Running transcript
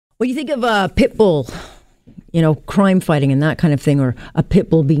When you think of a pit bull, crime fighting and that kind of thing, or a pit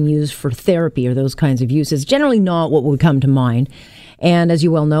bull being used for therapy or those kinds of uses, generally not what would come to mind. And as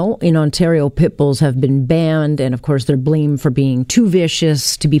you well know, in Ontario, pit bulls have been banned, and of course they're blamed for being too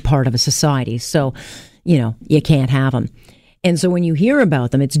vicious to be part of a society. So, you can't have them. And so when you hear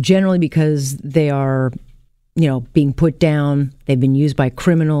about them, it's generally because they are, being put down. They've been used by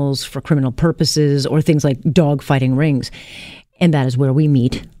criminals for criminal purposes or things like dog fighting rings. And that is where we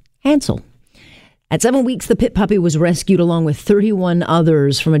meet Hansel. At 7 weeks, the pit puppy was rescued along with 31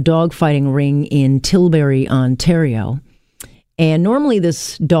 others from a dogfighting ring in Tilbury, Ontario. And normally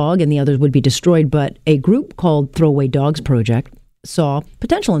this dog and the others would be destroyed, but a group called Throwaway Dogs Project saw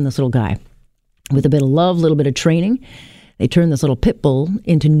potential in this little guy. With a bit of love, a little bit of training, they turned this little pit bull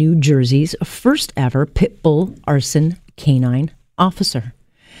into New Jersey's first ever pit bull arson canine officer.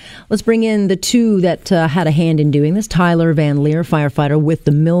 Let's bring in the two that had a hand in doing this. Tyler Van Leer, firefighter with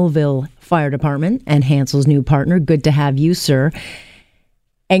the Millville Fire Department and Hansel's new partner. Good to have you, sir.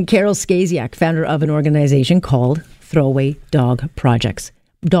 And Carol Skaziak, founder of an organization called Throwaway Dogs Project.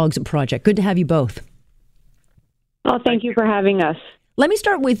 Good to have you both. Oh, thank you for having us. Let me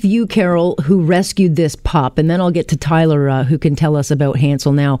start with you, Carol, who rescued this pup, and then I'll get to Tyler, who can tell us about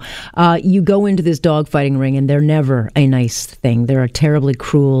Hansel now. You go into this dogfighting ring, and they're never a nice thing. They're a terribly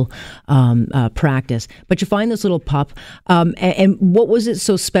cruel practice. But you find this little pup, and what was it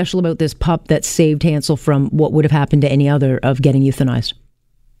so special about this pup that saved Hansel from what would have happened to any other of getting euthanized?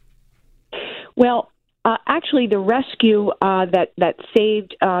 Well, actually, the rescue that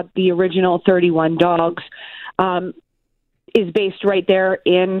saved the original 31 dogs is based right there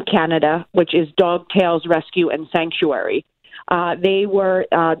in Canada, which is Dogtails Rescue and Sanctuary. They were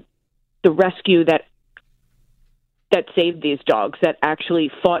the rescue that saved these dogs, that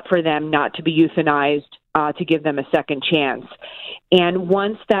actually fought for them not to be euthanized, to give them a second chance. And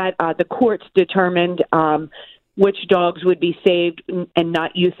once that the courts determined which dogs would be saved and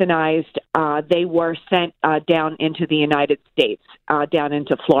not euthanized, they were sent down into the United States, down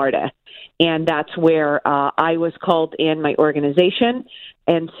into Florida. And that's where I was called in, my organization,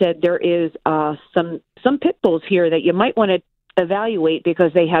 and said there is some pit bulls here that you might want to evaluate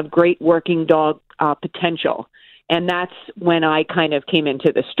because they have great working dog potential. And that's when I kind of came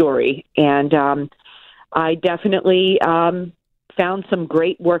into the story. And I definitely found some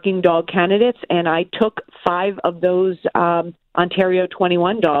great working dog candidates, and I took 5 of those Ontario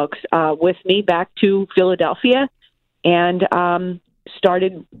 21 dogs with me back to Philadelphia and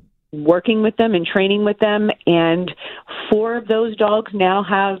started working with them and training with them. And 4 of those dogs now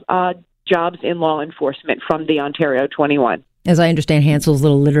have jobs in law enforcement from the Ontario 21. As I understand, Hansel's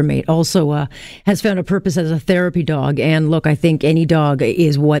little litter mate also has found a purpose as a therapy dog. And look, I think any dog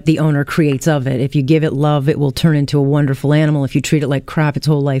is what the owner creates of it. If you give it love, it will turn into a wonderful animal. If you treat it like crap its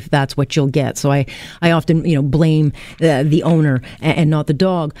whole life, that's what you'll get. So I often, blame the owner and not the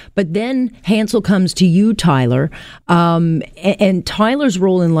dog. But then Hansel comes to you, Tyler. And Tyler's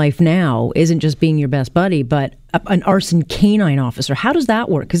role in life now isn't just being your best buddy, but an arson canine officer. How does that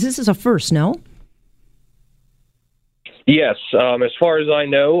work? Because this is a first, no? Yes, as far as I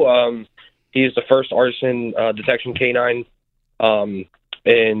know, he is the first arson detection canine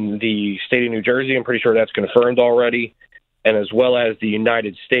in the state of New Jersey. I'm pretty sure that's confirmed already, and as well as the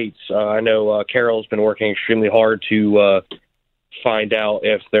United States. I know Carol's been working extremely hard to find out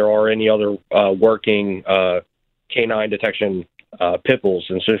if there are any other working canine detection pit bulls,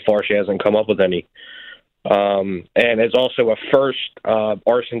 and so far she hasn't come up with any. And it's also a first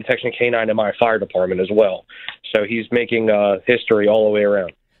arson detection canine in my fire department as well. So he's making history all the way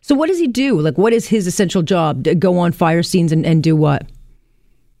around. So what does he do? Like, what is his essential job? Go on fire scenes and do what?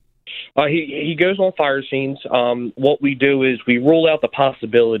 He goes on fire scenes. What we do is we rule out the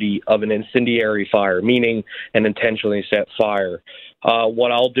possibility of an incendiary fire, meaning an intentionally set fire.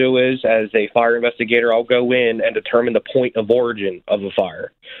 What I'll do is, as a fire investigator, I'll go in and determine the point of origin of a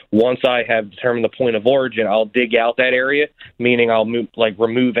fire. Once I have determined the point of origin, I'll dig out that area, meaning I'll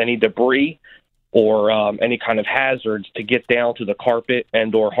remove any debris or any kind of hazards to get down to the carpet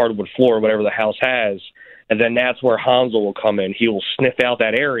and or hardwood floor, whatever the house has. And then that's where Hansel will come in. He will sniff out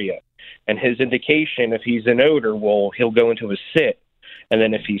that area. And his indication, if he's an odor, he'll go into a sit. And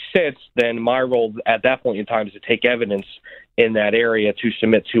then if he sits, then my role at that point in time is to take evidence in that area to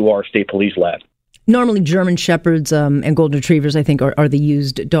submit to our state police lab. Normally, German Shepherds and Golden Retrievers, I think, are the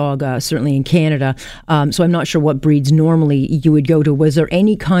used dog, certainly in Canada. So I'm not sure what breeds normally you would go to. Was there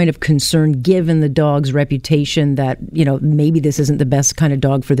any kind of concern, given the dog's reputation, that, maybe this isn't the best kind of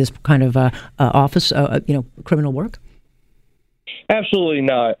dog for this kind of office, criminal work? Absolutely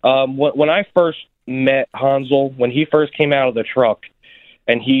not. When I first met Hansel, when he first came out of the truck,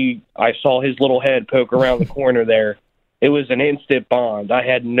 and I saw his little head poke around the corner there. It was an instant bond. I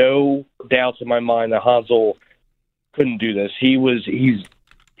had no doubts in my mind that Hansel couldn't do this. He's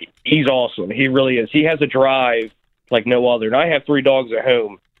awesome. He really is. He has a drive like no other. And I have 3 dogs at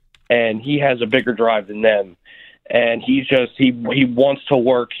home, and he has a bigger drive than them. And he wants to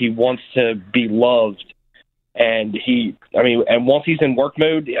work. He wants to be loved. And once he's in work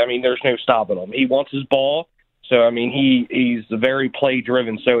mode, there's no stopping him. He wants his ball. So, he's very play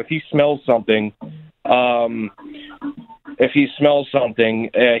driven. So if he smells something, he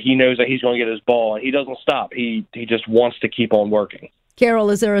knows that he's going to get his ball, and he doesn't stop. He just wants to keep on working. Carol,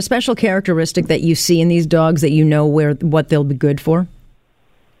 is there a special characteristic that you see in these dogs that you know what they'll be good for?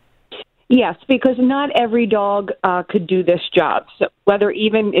 Yes, because not every dog could do this job. So whether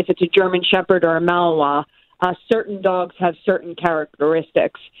even if it's a German Shepherd or a Malinois, certain dogs have certain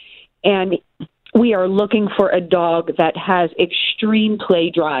characteristics. And we are looking for a dog that has extreme play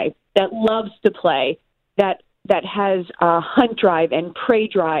drive, that loves to play, that has hunt drive and prey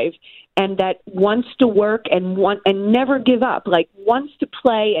drive, and that wants to work and never give up, like wants to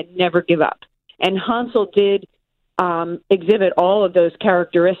play and never give up. And Hansel did exhibit all of those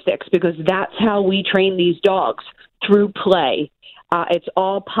characteristics, because that's how we train these dogs, through play. It's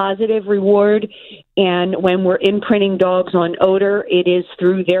all positive reward, and when we're imprinting dogs on odor, it is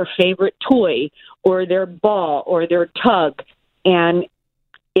through their favorite toy or their ball or their tug. And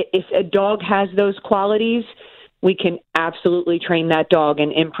if a dog has those qualities, we can absolutely train that dog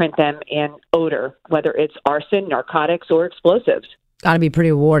and imprint them in odor, whether it's arson, narcotics, or explosives. Got to be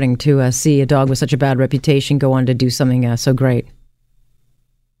pretty rewarding to see a dog with such a bad reputation go on to do something so great.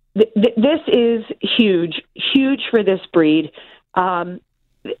 This is huge for this breed. The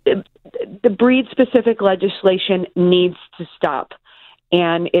breed-specific legislation needs to stop,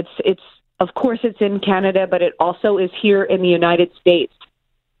 and it's of course it's in Canada, but it also is here in the United States.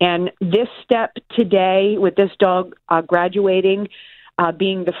 And this step today, with this dog graduating,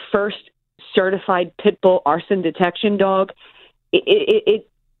 being the first certified pit bull arson detection dog, it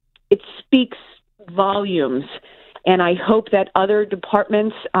speaks volumes. And I hope that other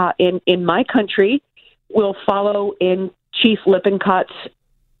departments in my country will follow in Chief Lippincot's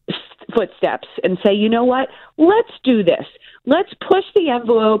footsteps and say, you know what, let's do this. Let's push the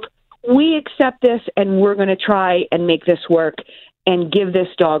envelope. We accept this, and we're going to try and make this work and give this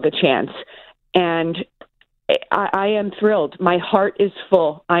dog a chance. And I am thrilled. My heart is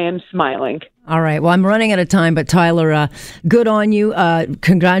full. I am smiling. All right. Well, I'm running out of time, but Tyler, good on you.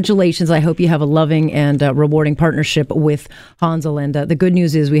 Congratulations. I hope you have a loving and rewarding partnership with Hansel. And the good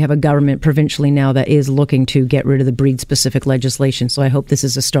news is we have a government provincially now that is looking to get rid of the breed-specific legislation. So I hope this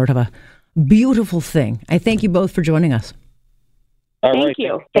is the start of a beautiful thing. I thank you both for joining us. All Thank right.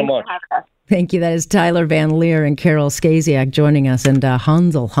 you. Thanks so much. For having us. Thank you. That is Tyler Van Leer and Carol Skaziak joining us. And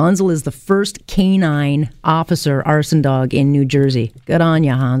Hansel. Hansel is the first canine officer arson dog in New Jersey. Good on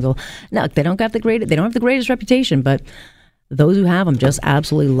you, Hansel. Now, they don't have the greatest reputation, but those who have them just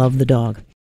absolutely love the dog.